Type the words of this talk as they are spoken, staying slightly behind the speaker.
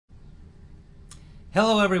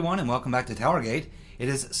Hello everyone and welcome back to TowerGate. It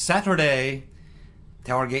is Saturday,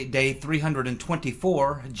 TowerGate Day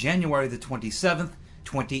 324, January the 27th,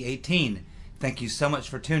 2018. Thank you so much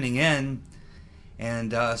for tuning in,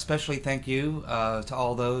 and especially thank you to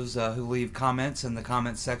all those who leave comments in the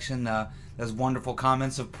comments section. Those wonderful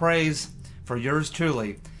comments of praise for yours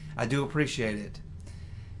truly. I do appreciate it,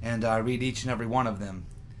 and I read each and every one of them.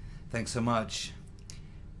 Thanks so much.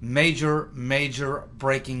 Major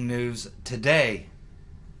breaking news today.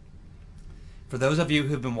 For those of you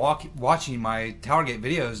who've been watching my TowerGate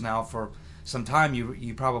videos now for some time,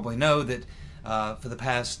 you probably know that for the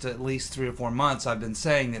past at least 3 or 4 months I've been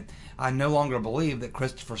saying that I no longer believe that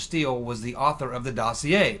Christopher Steele was the author of the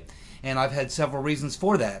dossier. And I've had several reasons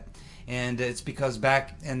for that. And it's because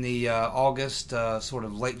back in the August, sort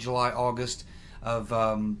of late July, August of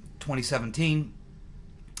 2017,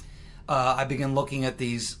 I began looking at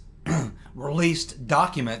these released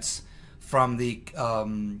documents from the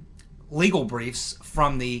legal briefs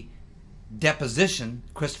from the deposition,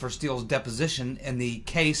 Christopher Steele's deposition in the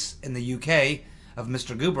case in the UK of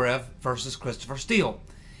Mr. Gubarev versus Christopher Steele.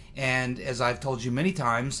 And as I've told you many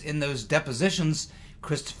times, in those depositions,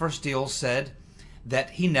 Christopher Steele said that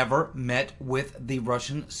he never met with the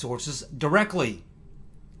Russian sources directly.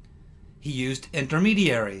 He used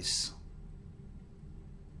intermediaries.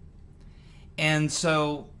 And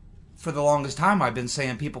so for the longest time I've been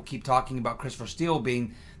saying people keep talking about Christopher Steele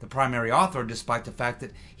being the primary author, despite the fact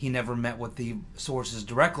that he never met with the sources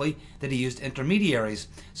directly, that he used intermediaries.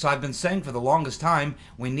 So I've been saying for the longest time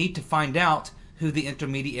we need to find out who the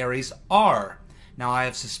intermediaries are. Now I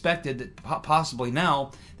have suspected that possibly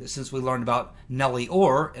now, that since we learned about Nellie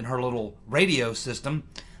Orr and her little radio system,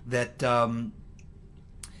 that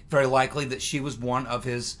very likely that she was one of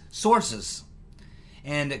his sources.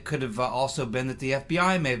 And it could have also been that the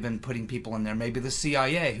FBI may have been putting people in there, maybe the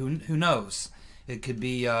CIA, who knows? It could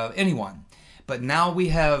be anyone. But now we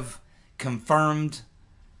have confirmed,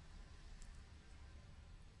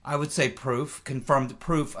 I would say confirmed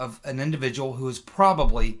proof of an individual who is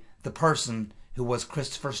probably the person who was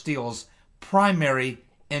Christopher Steele's primary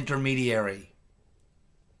intermediary.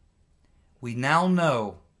 We now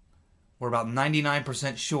know, we're about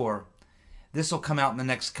 99% sure, this will come out in the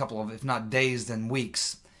next couple of, if not days, then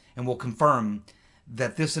weeks, and will confirm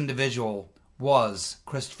that this individual was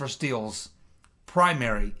Christopher Steele's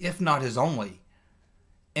primary, if not his only,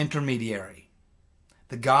 intermediary.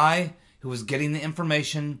 The guy who was getting the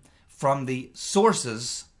information from the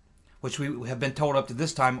sources, which we have been told up to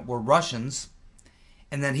this time were Russians,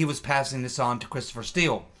 and then he was passing this on to Christopher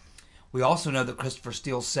Steele. We also know that Christopher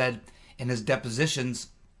Steele said in his depositions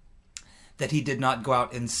that he did not go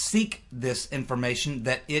out and seek this information,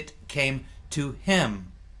 that it came to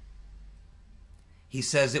him. He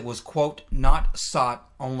says it was, quote, not sought,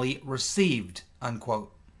 only received,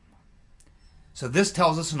 unquote. So this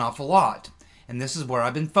tells us an awful lot, and this is where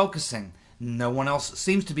I've been focusing. No one else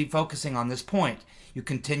seems to be focusing on this point. You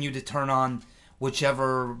continue to turn on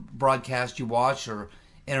whichever broadcast you watch or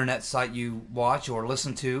internet site you watch or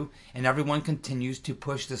listen to, and everyone continues to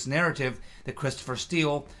push this narrative that Christopher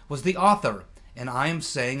Steele was the author. And I am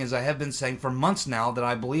saying, as I have been saying for months now, that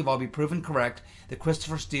I believe I'll be proven correct, that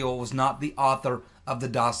Christopher Steele was not the author of the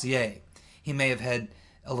dossier. He may have had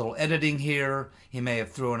a little editing here, he may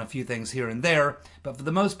have thrown a few things here and there, but for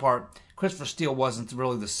the most part, Christopher Steele wasn't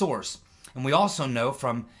really the source. And we also know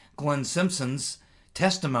from Glenn Simpson's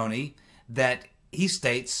testimony that he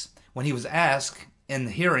states, when he was asked in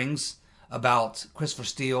the hearings about Christopher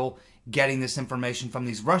Steele getting this information from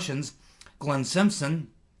these Russians, Glenn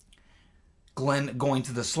going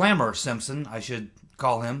to the slammer Simpson, I should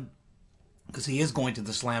call him, because he is going to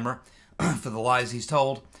the slammer for the lies he's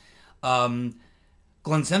told.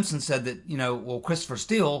 Glenn Simpson said that, Christopher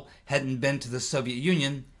Steele hadn't been to the Soviet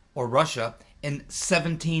Union or Russia in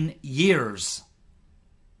 17 years.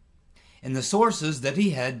 And the sources that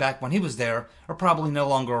he had back when he was there are probably no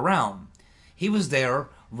longer around. He was there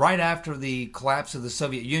right after the collapse of the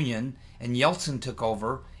Soviet Union, and Yeltsin took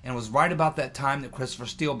over, and it was right about that time that Christopher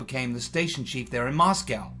Steele became the station chief there in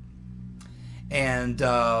Moscow. And,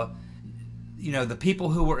 the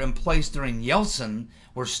people who were in place during Yeltsin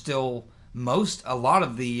were still a lot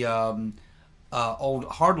of the old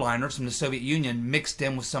hardliners from the Soviet Union mixed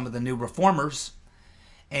in with some of the new reformers,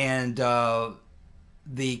 and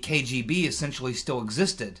the KGB essentially still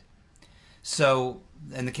existed. So,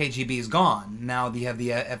 and the KGB is gone. Now you have the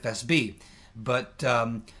FSB. But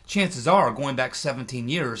chances are, going back 17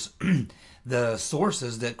 years, the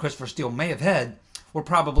sources that Christopher Steele may have had were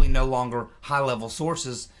probably no longer high-level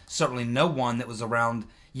sources, certainly no one that was around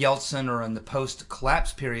Yeltsin or in the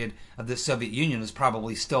post-collapse period of the Soviet Union is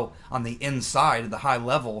probably still on the inside of the high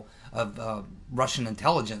level of Russian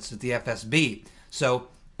intelligence at the FSB. So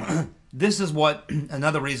this is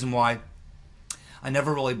another reason why I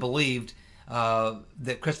never really believed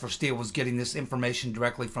that Christopher Steele was getting this information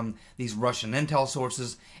directly from these Russian intel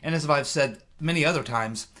sources. And as I've said many other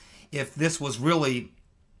times, if this was really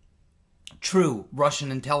true Russian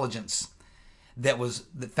intelligence that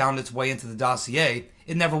found its way into the dossier,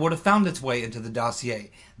 it never would have found its way into the dossier.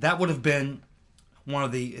 That would have been one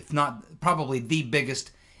of the, if not probably the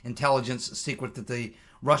biggest intelligence secret that the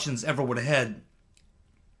Russians ever would have had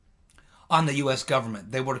on the U.S.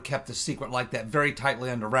 government. They would have kept a secret like that very tightly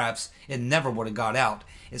under wraps. It never would have got out.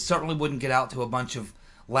 It certainly wouldn't get out to a bunch of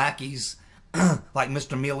lackeys like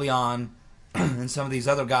Mr. Milian and some of these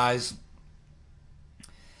other guys.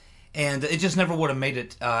 And it just never would have made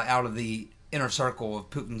it out of the inner circle of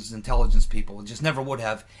Putin's intelligence people. It just never would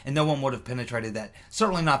have, and no one would have penetrated that.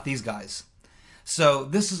 Certainly not these guys. So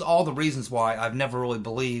this is all the reasons why I've never really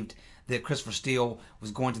believed that Christopher Steele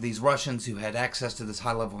was going to these Russians who had access to this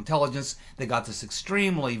high-level intelligence. They got this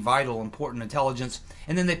extremely vital, important intelligence,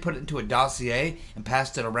 and then they put it into a dossier and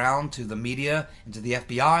passed it around to the media and to the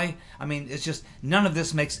FBI. I mean, it's just, none of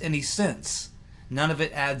this makes any sense. None of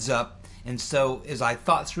it adds up. And so as I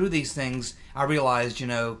thought through these things, I realized,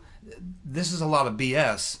 this is a lot of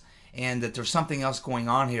BS, and that there's something else going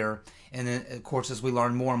on here. And then, of course, as we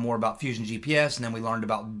learned more and more about Fusion GPS, and then we learned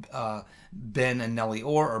about Ben and Nellie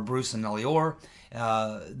Orr, or Bruce and Nellie Orr,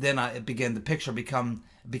 then the picture became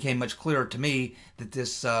much clearer to me that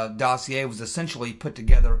this dossier was essentially put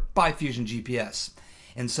together by Fusion GPS.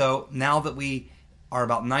 And so now that we are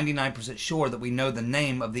about 99% sure that we know the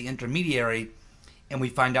name of the intermediary, and we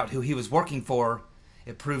find out who he was working for,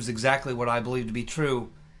 it proves exactly what I believe to be true.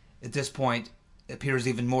 At this point, it appears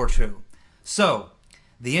even more true. So,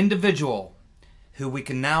 the individual who we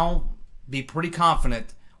can now be pretty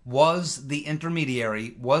confident was the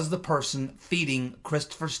intermediary, was the person feeding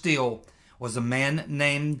Christopher Steele, was a man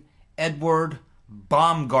named Edward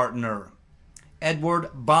Baumgartner.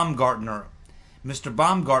 Edward Baumgartner. Mr.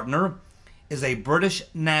 Baumgartner is a British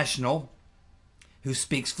national who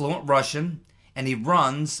speaks fluent Russian, and he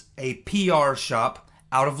runs a PR shop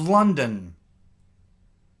out of London.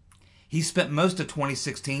 He spent most of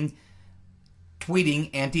 2016 tweeting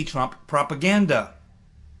anti-Trump propaganda.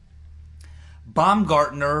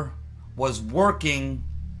 Baumgartner was working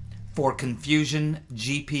for Confusion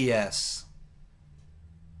GPS.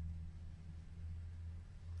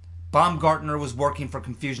 Baumgartner was working for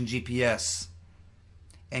Confusion GPS,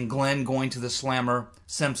 and Glenn going to the slammer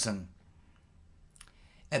Simpson.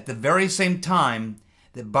 At the very same time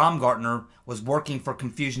that Baumgartner was working for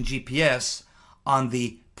Confusion GPS on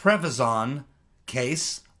the Prevezon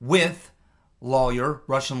case with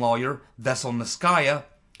Russian lawyer Veselnitskaya,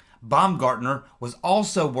 Baumgartner was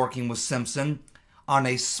also working with Simpson on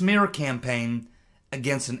a smear campaign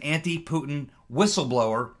against an anti-Putin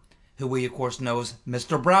whistleblower who we, of course, know as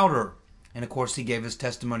Mr. Browder. And, of course, he gave his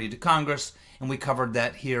testimony to Congress, and we covered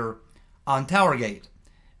that here on TowerGate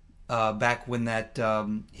back when that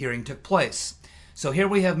hearing took place. So here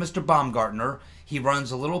we have Mr. Baumgartner. He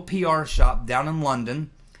runs a little PR shop down in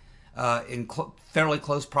London in fairly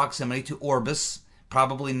close proximity to Orbis.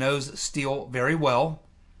 Probably knows Steele very well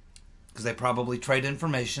because they probably trade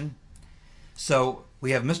information. So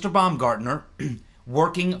we have Mr. Baumgartner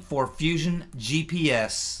working for Fusion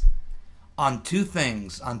GPS on two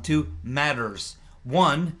things, on two matters.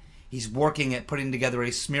 One, he's working at putting together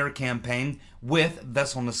a smear campaign with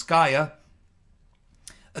Veselnitskaya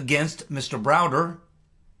against Mr. Browder,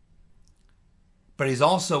 but he's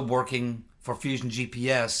also working for Fusion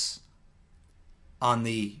GPS on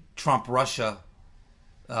the Trump-Russia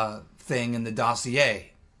thing in the dossier.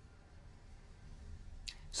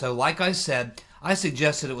 So like I said, I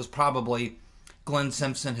suggested it was probably Glenn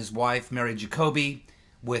Simpson, his wife, Mary Jacoby,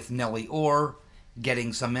 with Nellie Orr,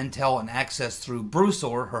 getting some intel and access through Bruce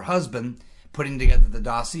Orr, her husband, putting together the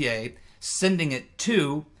dossier, sending it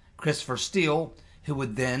to Christopher Steele, who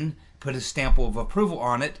would then put his stamp of approval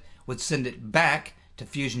on it, would send it back to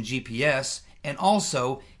Fusion GPS, and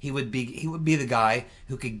also he would be the guy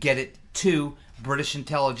who could get it to British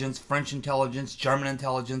intelligence, French intelligence, German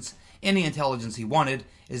intelligence, any intelligence he wanted,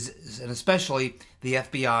 and especially the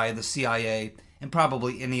FBI, the CIA, and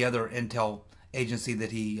probably any other intel agency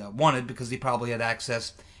that he wanted, because he probably had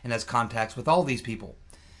access and has contacts with all these people.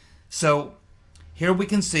 So here we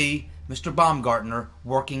can see Mr. Baumgartner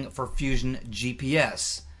working for Fusion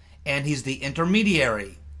GPS, and he's the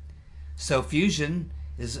intermediary. So Fusion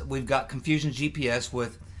we've got Confusion GPS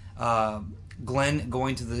with Glenn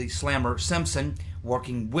going to the slammer Simpson,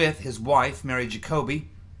 working with his wife, Mary Jacoby,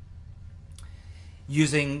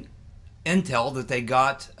 using intel that they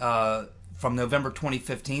got from November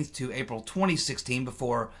 2015 to April 2016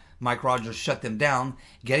 before Mike Rogers shut them down,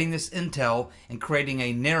 getting this intel and creating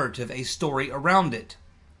a narrative, a story around it.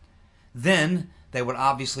 Then they would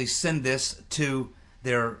obviously send this to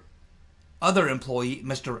their other employee,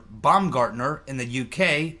 Mr. Baumgartner, in the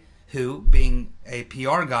UK, who, being a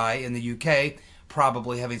PR guy in the UK,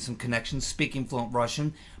 probably having some connections, speaking fluent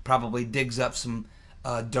Russian, probably digs up some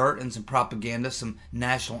dirt and some propaganda, some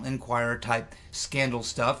National Enquirer type scandal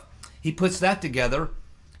stuff. He puts that together,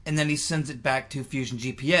 and then he sends it back to Fusion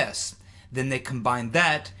GPS. Then they combine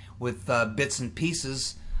that with bits and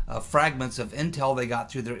pieces, fragments of intel they got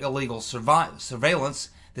through their illegal surveillance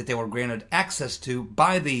that they were granted access to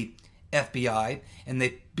by the FBI, and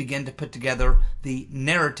they begin to put together the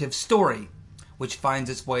narrative story, which finds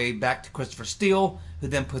its way back to Christopher Steele, who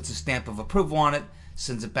then puts a stamp of approval on it,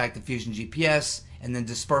 sends it back to Fusion GPS, and then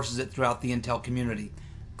disperses it throughout the intel community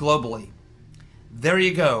globally. There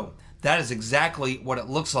you go. That is exactly what it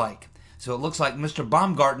looks like. So it looks like Mr.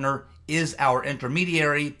 Baumgartner is our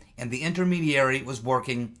intermediary, and the intermediary was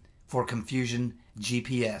working for Confusion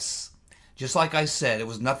GPS. Just like I said, it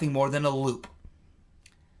was nothing more than a loop.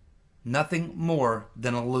 Nothing more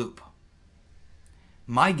than a loop.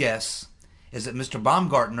 My guess is that Mr.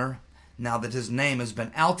 Baumgartner, now that his name has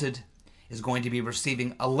been outed, is going to be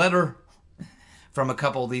receiving a letter from a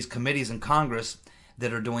couple of these committees in Congress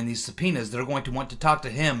that are doing these subpoenas. They're going to want to talk to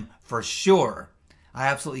him for sure. I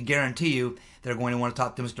absolutely guarantee you they're going to want to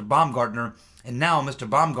talk to Mr. Baumgartner. And now Mr.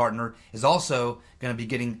 Baumgartner is also going to be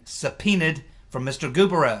getting subpoenaed from Mr.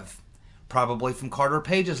 Gubarev, probably from Carter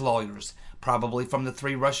Page's lawyers, probably from the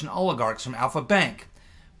 3 Russian oligarchs from Alpha Bank,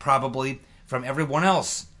 probably from everyone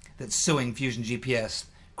else that's suing Fusion GPS,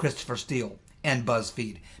 Christopher Steele, and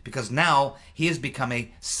BuzzFeed, because now he has become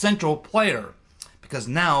a central player, because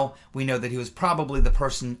now we know that he was probably the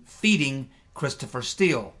person feeding Christopher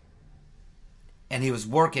Steele, and he was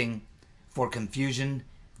working for Confusion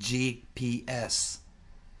GPS.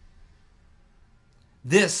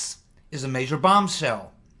 This is a major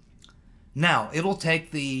bombshell. Now, it'll take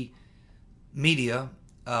the media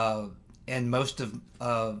and most of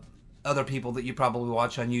other people that you probably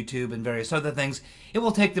watch on YouTube and various other things, it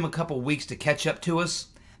will take them a couple weeks to catch up to us.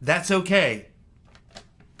 That's okay.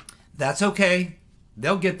 That's okay.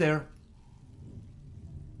 They'll get there.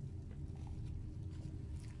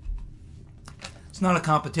 It's not a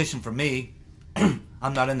competition for me.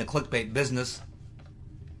 I'm not in the clickbait business.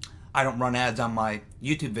 I don't run ads on my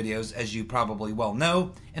YouTube videos, as you probably well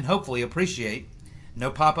know and hopefully appreciate. No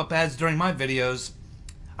pop-up ads during my videos.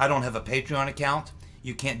 I don't have a Patreon account.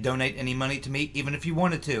 You can't donate any money to me, even if you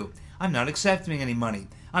wanted to. I'm not accepting any money.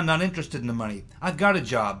 I'm not interested in the money. I've got a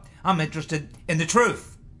job. I'm interested in the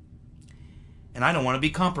truth. And I don't want to be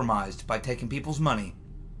compromised by taking people's money.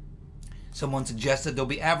 Someone suggested there'll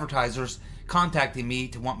be advertisers contacting me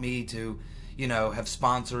to want me to, have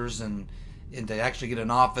sponsors and to actually get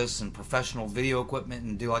an office and professional video equipment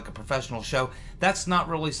and do like a professional show. That's not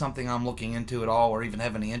really something I'm looking into at all or even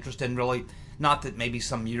have any interest in, really. Not that maybe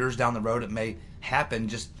some years down the road it may happen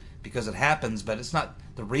just because it happens, but it's not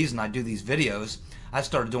the reason I do these videos. I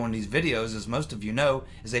started doing these videos, as most of you know,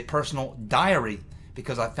 as a personal diary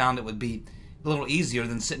because I found it would be a little easier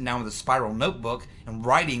than sitting down with a spiral notebook and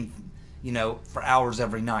writing, for hours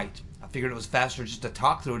every night. I figured it was faster just to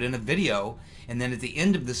talk through it in a video, and then at the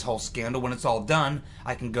end of this whole scandal, when it's all done,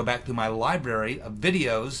 I can go back through my library of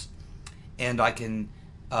videos and I can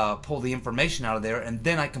pull the information out of there, and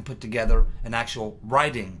then I can put together an actual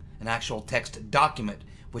writing, an actual text document,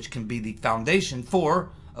 which can be the foundation for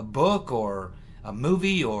a book or a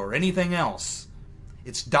movie or anything else.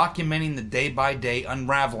 It's documenting the day-by-day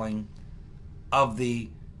unraveling of the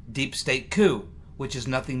deep state coup, which is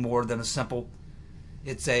nothing more than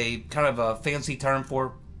it's a kind of a fancy term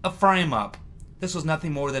for a frame-up. This was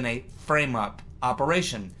nothing more than a frame-up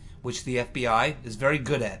operation, which the FBI is very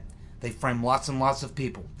good at. They frame lots and lots of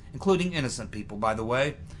people, including innocent people, by the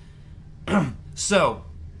way. So,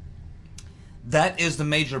 that is the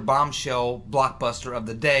major bombshell blockbuster of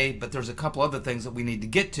the day, but there's a couple other things that we need to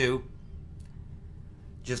get to,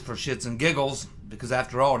 just for shits and giggles, because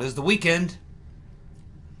after all, it is the weekend.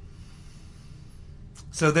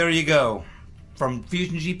 So there you go. From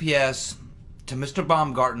Fusion GPS to Mr.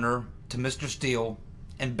 Baumgartner to Mr. Steele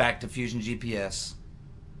and back to Fusion GPS.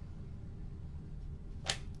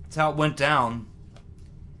 That's how it went down.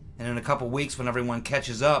 And in a couple weeks, when everyone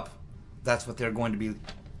catches up, that's what they're going to be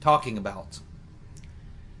talking about.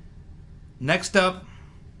 Next up,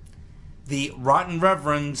 the Rotten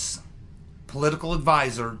Reverends political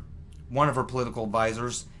advisor, one of her political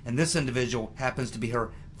advisors, and this individual happens to be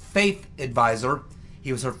her faith advisor.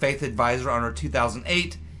 He was her faith advisor on her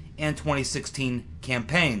 2008 and 2016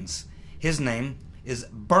 campaigns. His name is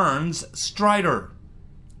Burns Strider.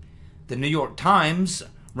 The New York Times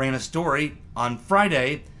ran a story on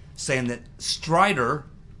Friday saying that Strider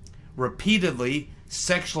repeatedly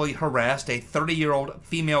sexually harassed a 30-year-old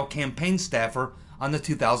female campaign staffer on the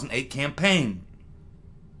 2008 campaign.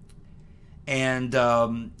 And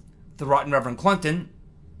the Rotten Reverend Clinton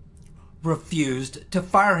refused to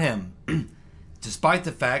fire him, despite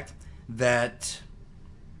the fact that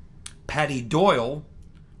Patty Doyle,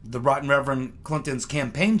 the Rotten Reverend Clinton's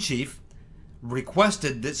campaign chief,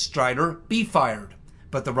 requested that Strider be fired.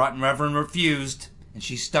 But the Rotten Reverend refused, and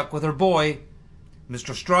she stuck with her boy,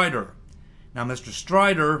 Mr. Strider. Now, Mr.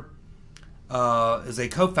 Strider is a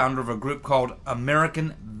co-founder of a group called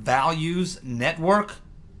American Values Network.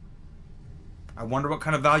 I wonder what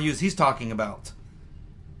kind of values he's talking about.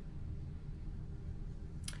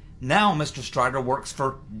 Now, Mr. Strider works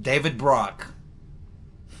for David Brock.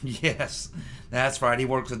 Yes, that's right. He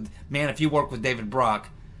works with... Man, if you work with David Brock,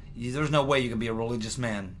 there's no way you can be a religious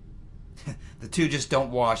man. The two just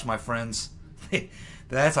don't wash, my friends.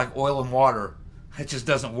 That's like oil and water. It just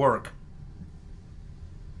doesn't work.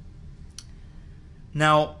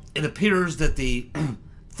 Now, it appears that the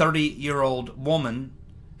 30-year-old woman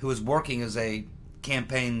who was working as a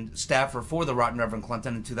campaign staffer for the Rotten Reverend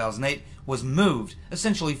Clinton in 2008 was moved,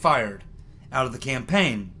 essentially fired, out of the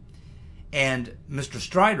campaign. And Mr.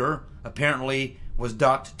 Strider apparently was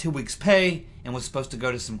docked 2 weeks' pay and was supposed to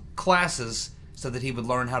go to some classes so that he would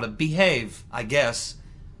learn how to behave, I guess.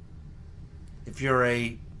 If you're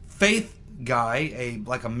a faith guy,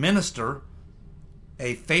 like a minister,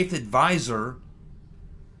 a faith advisor,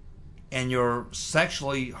 and you're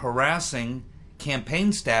sexually harassing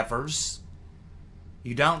campaign staffers,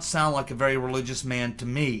 you don't sound like a very religious man to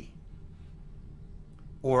me,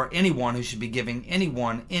 or anyone who should be giving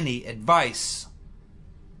anyone any advice.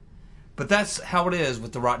 But that's how it is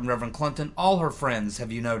with the Rotten Reverend Clinton. All her friends,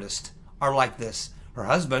 have you noticed, are like this. Her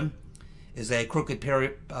husband is a crooked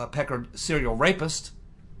peckered serial rapist.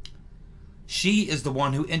 She is the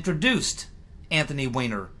one who introduced Anthony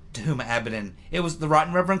Weiner to Huma Abedin. It was the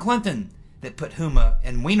Rotten Reverend Clinton that put Huma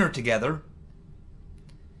and Weiner together.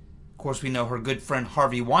 Of course, we know her good friend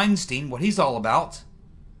Harvey Weinstein, what he's all about.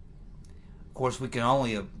 Of course, we can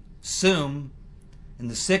only assume, in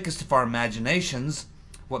the sickest of our imaginations,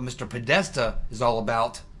 what Mr. Podesta is all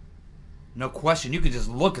about. No question, you could just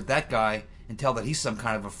look at that guy and tell that he's some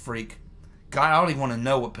kind of a freak. Guy, I don't even want to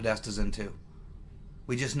know what Podesta's into.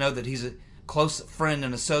 We just know that he's a close friend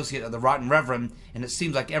and associate of the Rotten Reverend, and it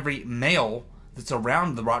seems like every male that's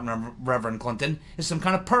around the Rotten Reverend Clinton is some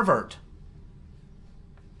kind of pervert.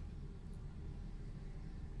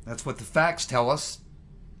 That's what the facts tell us.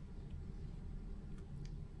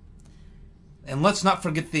 And let's not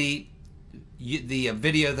forget the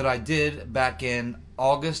video that I did back in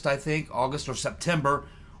August, I think, August or September,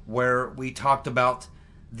 where we talked about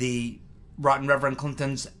the Rotten Reverend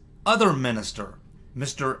Clinton's other minister,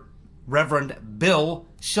 Mr. Reverend Bill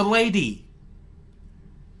Shalady.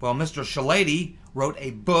 Well, Mr. Shalady wrote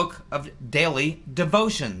a book of daily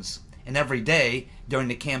devotions, and every day during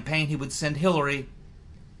the campaign he would send Hillary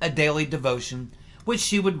a daily devotion which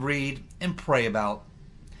she would read and pray about,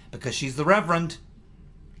 because she's the Reverend,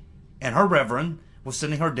 and her Reverend was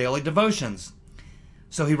sending her daily devotions.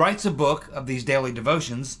 So he writes a book of these daily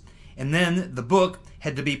devotions, and then the book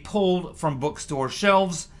had to be pulled from bookstore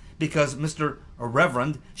shelves because Mr.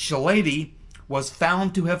 Reverend Shalady was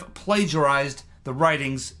found to have plagiarized the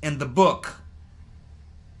writings in the book.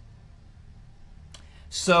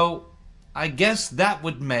 So I guess that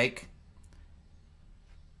would make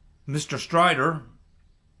Mr. Strider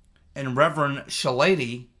and Reverend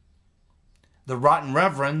Shalady the Rotten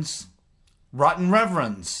Reverends.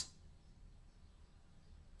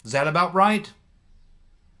 Is that about right?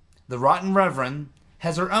 The Rotten Reverend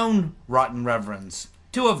has her own Rotten Reverends.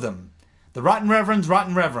 2 of them. The Rotten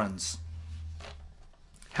Reverends.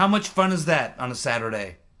 How much fun is that on a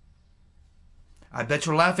Saturday? I bet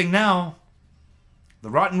you're laughing now. The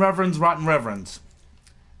Rotten Reverends.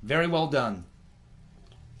 Very well done.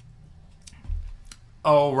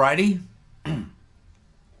 Alrighty.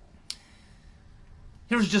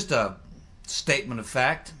 Here's just a statement of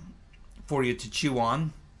fact for you to chew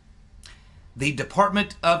on. The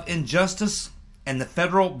Department of Injustice and the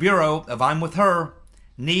Federal Bureau of I'm With Her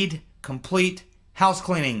need complete house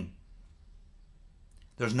cleaning.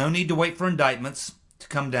 There's no need to wait for indictments to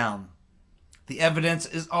come down. The evidence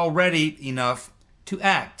is already enough to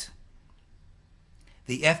act.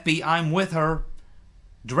 The FBI I'm with her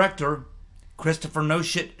director, Christopher No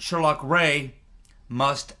Shit Sherlock Ray,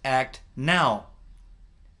 must act now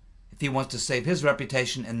if he wants to save his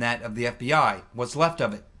reputation and that of the FBI, what's left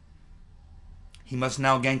of it. He must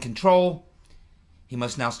now gain control. He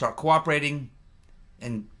must now start cooperating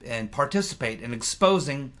and participate in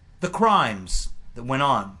exposing the crimes that went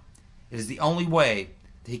on. It is the only way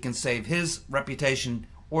that he can save his reputation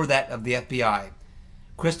or that of the FBI.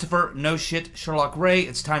 Christopher No Shit Sherlock Ray,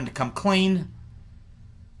 it's time to come clean.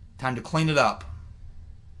 Time to clean it up.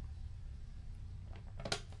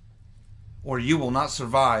 Or you will not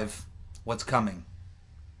survive what's coming.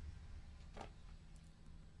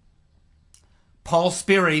 Paul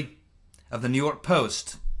Sperry of the New York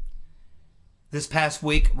Post this past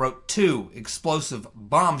week wrote 2 explosive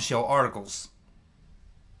bombshell articles.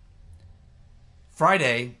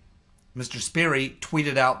 Friday, Mr. Sperry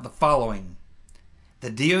tweeted out the following: the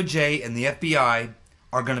DOJ and the FBI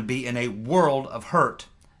are going to be in a world of hurt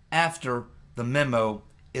after the memo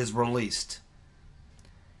is released.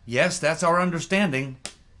 Yes, that's our understanding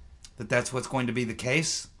that that's what's going to be the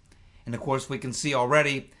case. And of course, we can see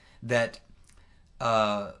already that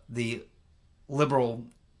the liberal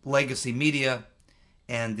legacy media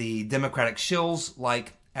and the Democratic shills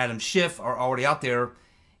like Adam Schiff are already out there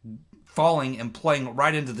falling and playing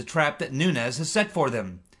right into the trap that Nunes has set for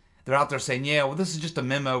them. They're out there saying, yeah, well, this is just a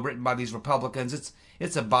memo written by these Republicans.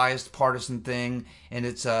 It's a biased partisan thing, and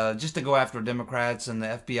it's just to go after Democrats and the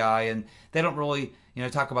FBI, and they don't really,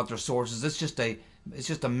 talk about their sources. It's just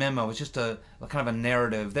a memo. It's just a kind of a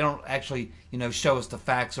narrative. They don't actually, show us the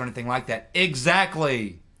facts or anything like that.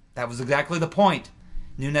 Exactly. That was exactly the point.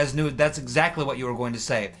 Nunes knew that's exactly what you were going to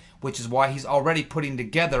say, which is why he's already putting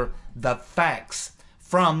together the facts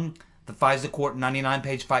from the FISA Court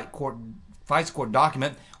 99-page FISA Court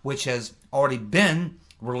document, which has already been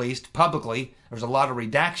released publicly. There's a lot of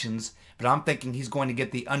redactions, but I'm thinking he's going to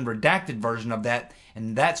get the unredacted version of that,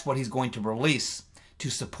 and that's what he's going to release to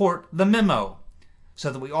support the memo,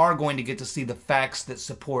 so that we are going to get to see the facts that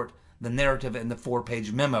support the narrative in the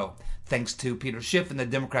 4-page memo. Thanks to Peter Schiff and the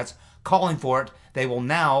Democrats calling for it, they will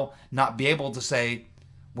now not be able to say,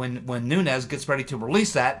 when Nunes gets ready to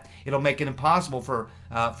release that, it'll make it impossible for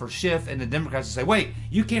Schiff and the Democrats to say, wait,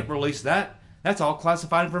 you can't release that. That's all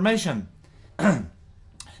classified information.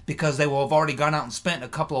 Because they will have already gone out and spent a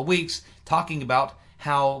couple of weeks talking about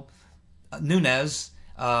how Nunes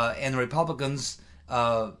and the Republicans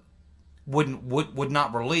would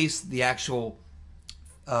not release the actual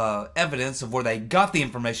evidence of where they got the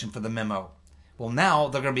information for the memo. Well, now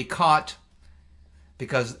they're going to be caught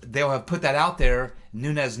because they'll have put that out there.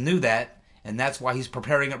 Nunes knew that, and that's why he's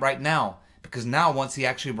preparing it right now. Because now once he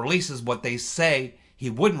actually releases what they say he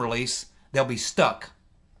wouldn't release, they'll be stuck.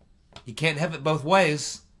 You can't have it both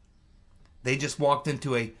ways. They just walked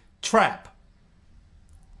into a trap.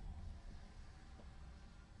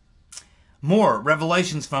 More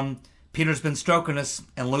revelations from Peter's been stroking us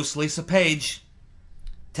and Loose Lisa Page.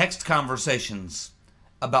 Text conversations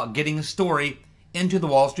about getting a story into the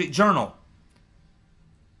Wall Street Journal.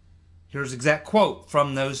 Here's an exact quote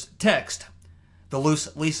from those texts. The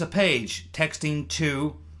Loose Lisa Page texting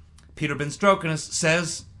to Peter Ben Strokinus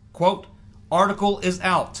says, quote, article is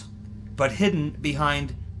out, but hidden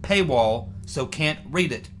behind paywall, so can't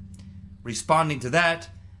read it. Responding to that,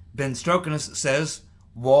 Ben Strokinus says,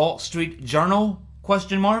 Wall Street Journal?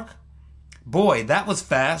 Question mark. Boy, that was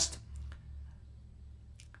fast.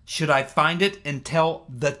 Should I find it and tell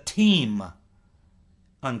the team?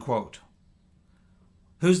 Unquote.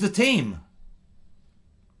 Who's the team?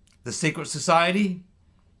 The Secret Society?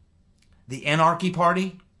 The Anarchy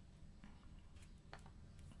Party?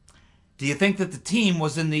 Do you think that the team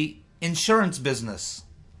was in the insurance business?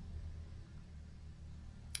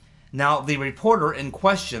 Now, the reporter in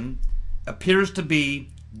question appears to be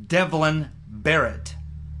Devlin Barrett,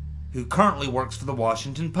 who currently works for the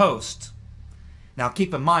Washington Post. Now,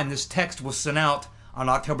 keep in mind, this text was sent out on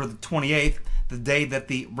October the 28th, the day that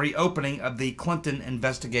the reopening of the Clinton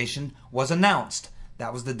investigation was announced.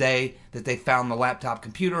 That was the day that they found the laptop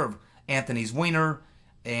computer of Anthony's Weiner,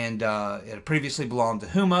 and it had previously belonged to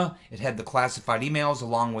Huma. It had the classified emails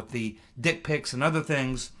along with the dick pics and other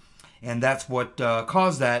things, and that's what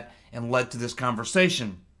caused that and led to this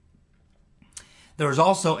conversation. There is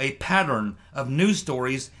also a pattern of news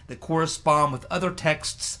stories that correspond with other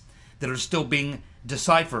texts that are still being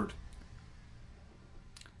deciphered.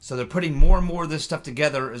 So they're putting more and more of this stuff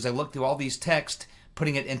together as they look through all these texts,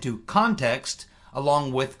 putting it into context,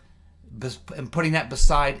 along with and putting that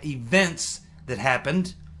beside events that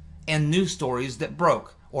happened and news stories that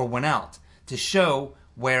broke or went out, to show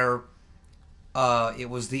where it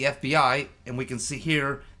was the FBI, and we can see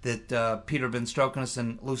here that Peter Van Strokenis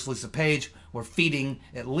and Lisa Page were feeding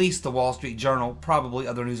at least the Wall Street Journal, probably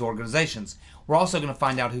other news organizations. We're also going to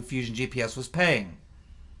find out who Fusion GPS was paying.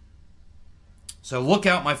 So look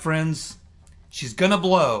out, my friends. She's going to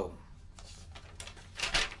blow.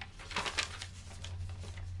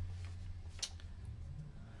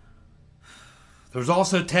 There's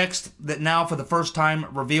also text that now for the first time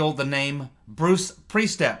revealed the name Bruce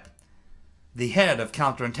Priestep, the head of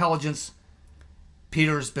counterintelligence,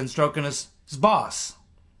 Peter Van Strokenis' boss,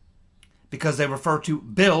 because they refer to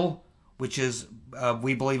Bill, which is,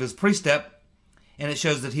 we believe, is Priestep, and it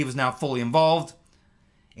shows that he was now fully involved,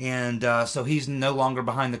 and so he's no longer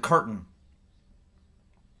behind the curtain.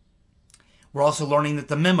 We're also learning that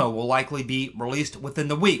the memo will likely be released within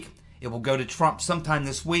the week. It will go to Trump sometime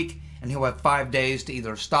this week, and he'll have 5 days to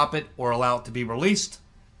either stop it or allow it to be released.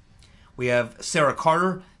 We have Sarah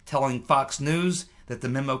Carter telling Fox News that the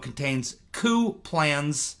memo contains coup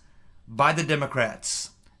plans by the Democrats.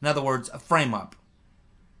 In other words, a frame-up.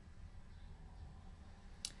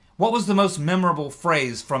 What was the most memorable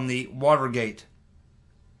phrase from the Watergate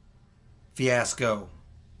fiasco?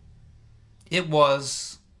 It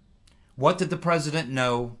was, "What did the president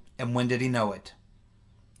know and when did he know it?"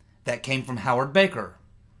 That came from Howard Baker.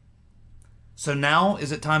 So now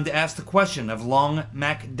is it time to ask the question of Long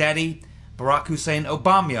Mac Daddy Barack Hussein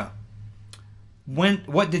Obama.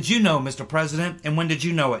 What did you know, Mr. President, and when did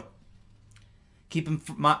you know it? Keep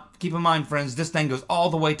in mind, friends, this thing goes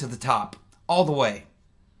all the way to the top. All the way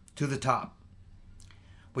to the top.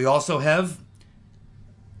 We also have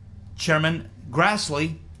Chairman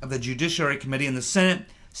Grassley of the Judiciary Committee in the Senate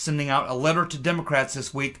sending out a letter to Democrats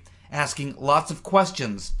this week asking lots of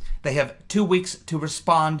questions. They have 2 weeks to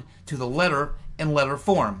respond to the letter in letter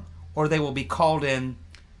form, or they will be called in,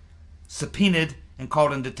 subpoenaed, and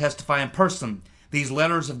called in to testify in person. These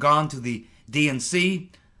letters have gone to the DNC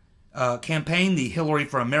campaign, the Hillary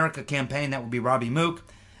for America campaign, that would be Robbie Mook,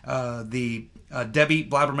 the Debbie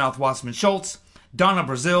Blabbermouth Wasserman Schultz, Donna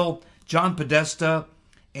Brazil, John Podesta,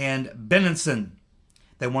 and Benenson.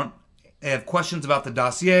 They have questions about the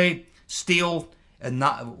dossier, Steele, and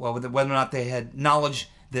whether or not they had knowledge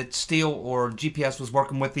that Steele or GPS was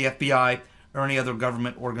working with the FBI or any other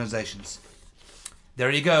government organizations. There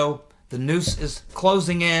you go. The noose is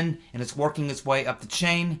closing in, and it's working its way up the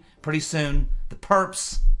chain. Pretty soon, the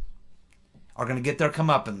perps are going to get their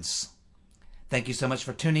comeuppance. Thank you so much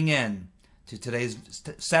for tuning in to today's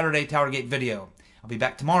Saturday TowerGate video. I'll be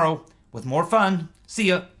back tomorrow with more fun. See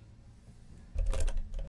ya.